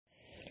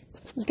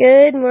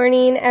Good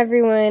morning,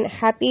 everyone.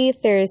 Happy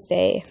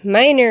Thursday.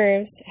 My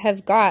nerves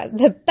have got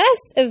the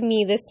best of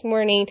me this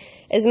morning,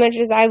 as much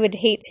as I would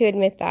hate to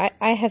admit that.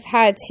 I have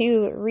had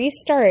to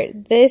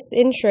restart this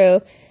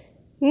intro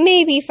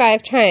maybe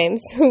 5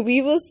 times, so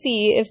we will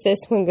see if this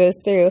one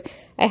goes through.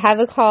 I have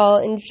a call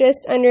in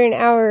just under an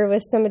hour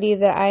with somebody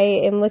that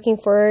I am looking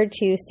forward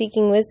to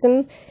seeking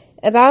wisdom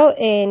about,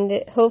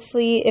 and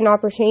hopefully an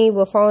opportunity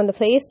will fall into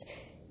place.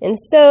 And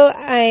so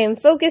I am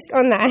focused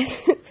on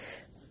that.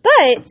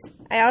 But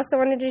I also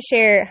wanted to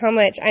share how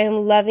much I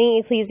am loving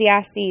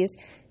Ecclesiastes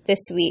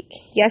this week.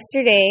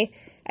 Yesterday,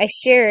 I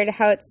shared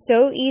how it's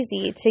so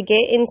easy to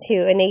get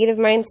into a negative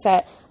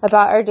mindset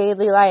about our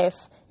daily life,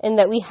 and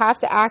that we have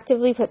to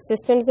actively put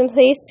systems in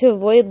place to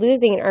avoid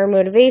losing our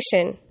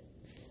motivation.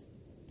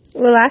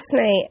 Well, last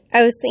night,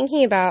 I was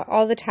thinking about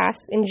all the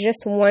tasks in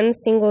just one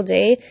single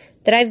day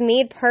that I've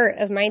made part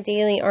of my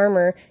daily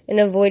armor in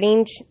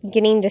avoiding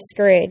getting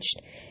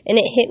discouraged. And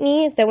it hit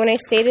me that when I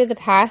stay to the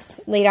path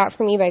laid out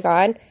for me by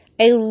God,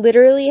 I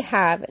literally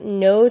have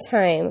no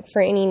time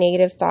for any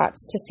negative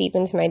thoughts to seep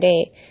into my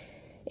day.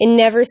 It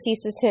never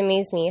ceases to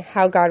amaze me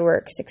how God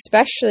works,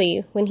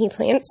 especially when He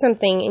plants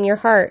something in your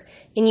heart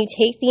and you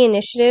take the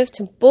initiative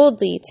to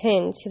boldly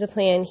tend to the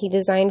plan He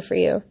designed for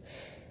you.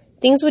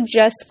 Things would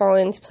just fall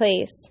into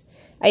place.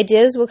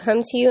 Ideas will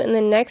come to you, and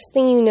the next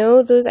thing you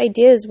know, those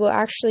ideas will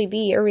actually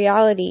be a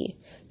reality.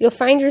 You'll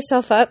find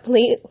yourself up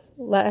late,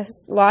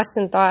 lost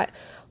in thought,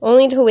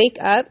 only to wake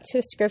up to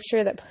a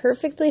scripture that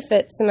perfectly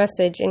fits the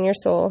message in your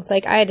soul,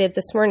 like I did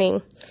this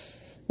morning.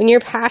 When you're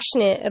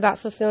passionate about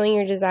fulfilling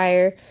your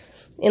desire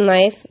in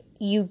life,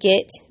 you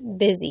get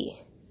busy.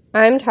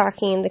 I'm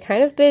talking the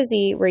kind of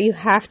busy where you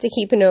have to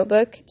keep a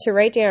notebook to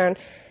write down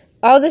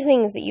all the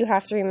things that you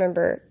have to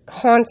remember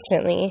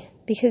constantly,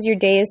 because your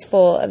day is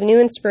full of new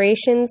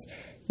inspirations,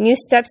 new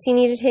steps you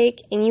need to take,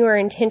 and you are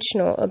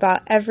intentional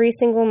about every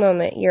single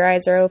moment your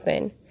eyes are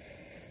open.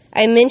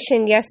 I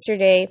mentioned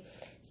yesterday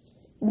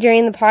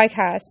during the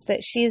podcast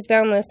that She is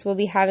Boundless will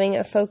be having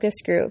a focus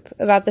group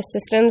about the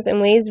systems and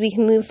ways we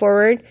can move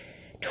forward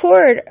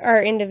toward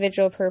our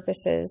individual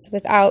purposes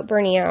without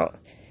burning out.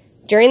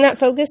 During that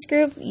focus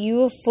group, you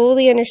will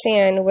fully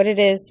understand what it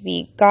is to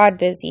be God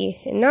busy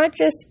and not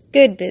just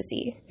good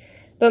busy.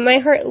 But my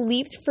heart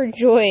leaped for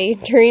joy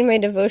during my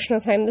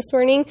devotional time this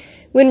morning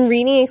when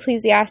reading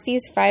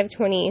Ecclesiastes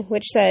 5:20,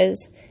 which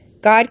says,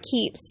 God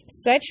keeps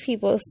such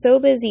people so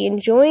busy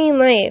enjoying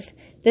life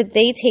that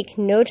they take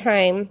no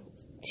time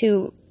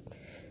to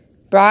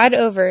brood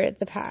over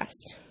the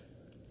past.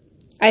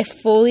 I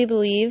fully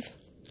believe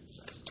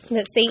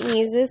that Satan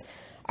uses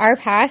our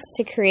past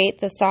to create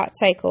the thought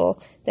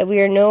cycle that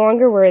we are no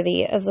longer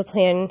worthy of the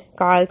plan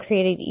God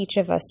created each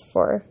of us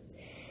for.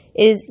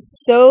 It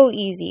is so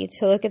easy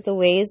to look at the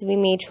ways we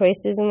made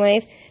choices in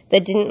life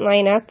that didn't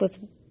line up with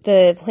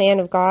the plan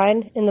of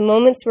God, and the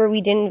moments where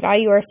we didn't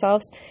value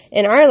ourselves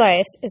and our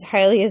lives as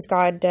highly as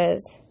God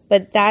does.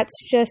 But that's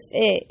just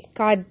it.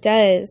 God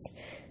does.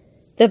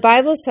 The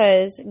Bible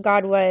says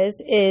God was,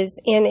 is,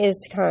 and is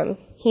to come.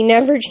 He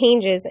never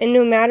changes, and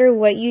no matter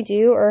what you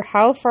do or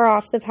how far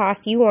off the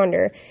path you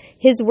wander,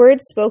 His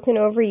words spoken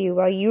over you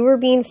while you were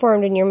being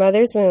formed in your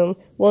mother's womb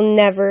will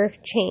never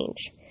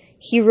change.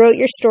 He wrote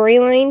your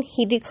storyline,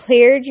 He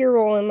declared your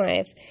role in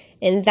life,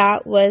 and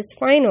that was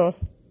final.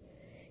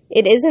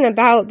 It isn't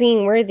about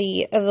being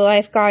worthy of the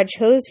life God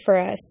chose for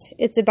us.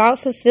 It's about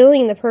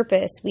fulfilling the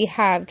purpose we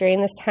have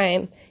during this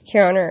time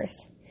here on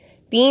earth.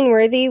 Being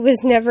worthy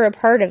was never a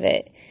part of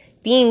it.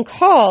 Being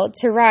called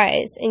to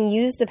rise and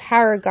use the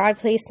power God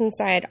placed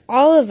inside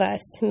all of us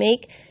to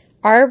make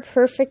our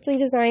perfectly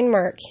designed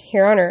mark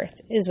here on earth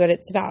is what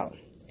it's about.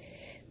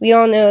 We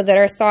all know that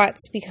our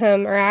thoughts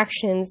become our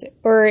actions,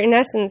 or in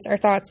essence, our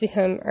thoughts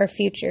become our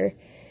future.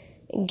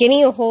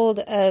 Getting a hold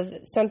of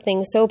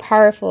something so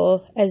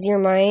powerful as your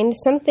mind,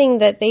 something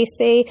that they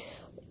say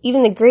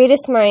even the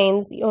greatest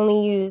minds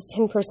only use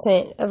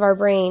 10% of our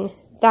brain,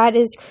 that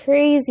is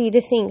crazy to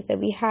think that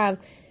we have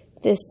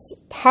this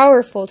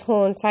powerful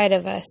tool inside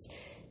of us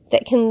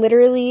that can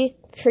literally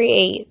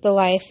create the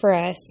life for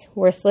us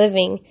worth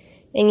living.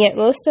 And yet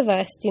most of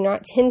us do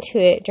not tend to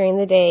it during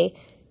the day,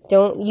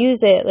 don't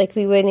use it like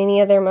we would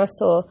any other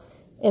muscle,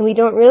 and we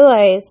don't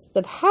realize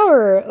the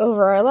power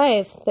over our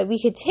life that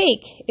we could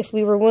take if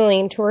we were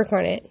willing to work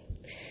on it.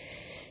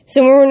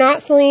 So when we're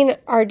not filling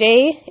our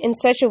day in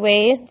such a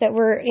way that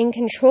we're in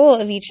control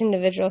of each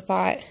individual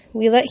thought,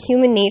 we let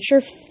human nature,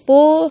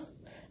 full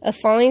of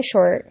falling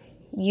short,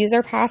 use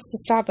our past to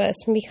stop us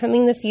from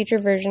becoming the future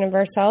version of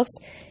ourselves,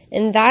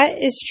 and that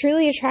is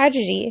truly a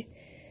tragedy.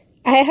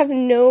 I have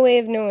no way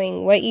of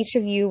knowing what each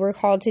of you were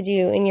called to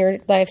do in your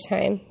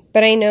lifetime,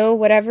 but I know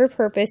whatever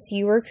purpose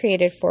you were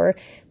created for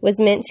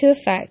was meant to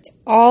affect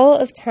all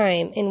of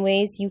time in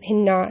ways you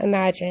cannot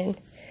imagine.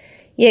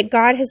 Yet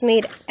God has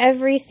made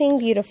everything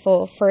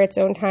beautiful for its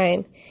own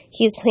time.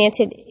 He has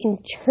planted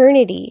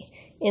eternity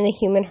in the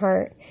human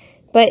heart.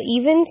 But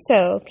even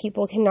so,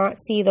 people cannot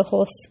see the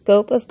whole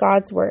scope of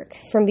God's work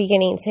from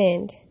beginning to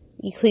end.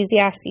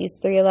 Ecclesiastes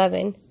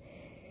 3:11.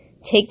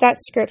 Take that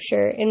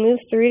scripture and move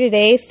through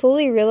today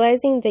fully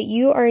realizing that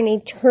you are an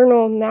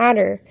eternal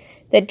matter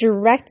that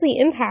directly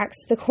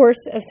impacts the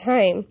course of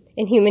time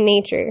in human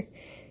nature.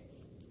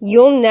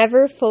 You'll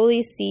never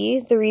fully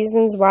see the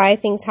reasons why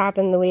things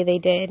happen the way they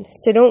did.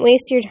 So don't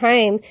waste your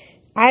time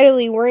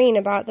idly worrying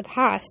about the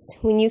past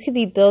when you could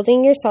be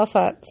building yourself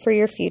up for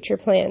your future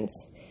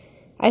plans.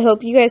 I hope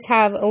you guys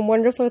have a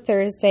wonderful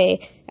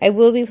Thursday. I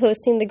will be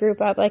posting the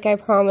group up like I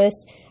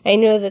promised. I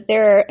know that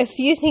there are a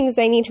few things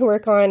I need to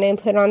work on and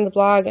put on the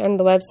blog, on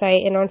the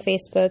website, and on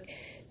Facebook.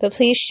 But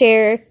please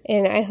share,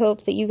 and I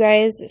hope that you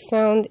guys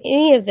found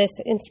any of this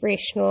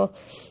inspirational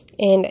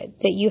and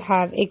that you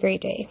have a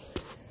great day.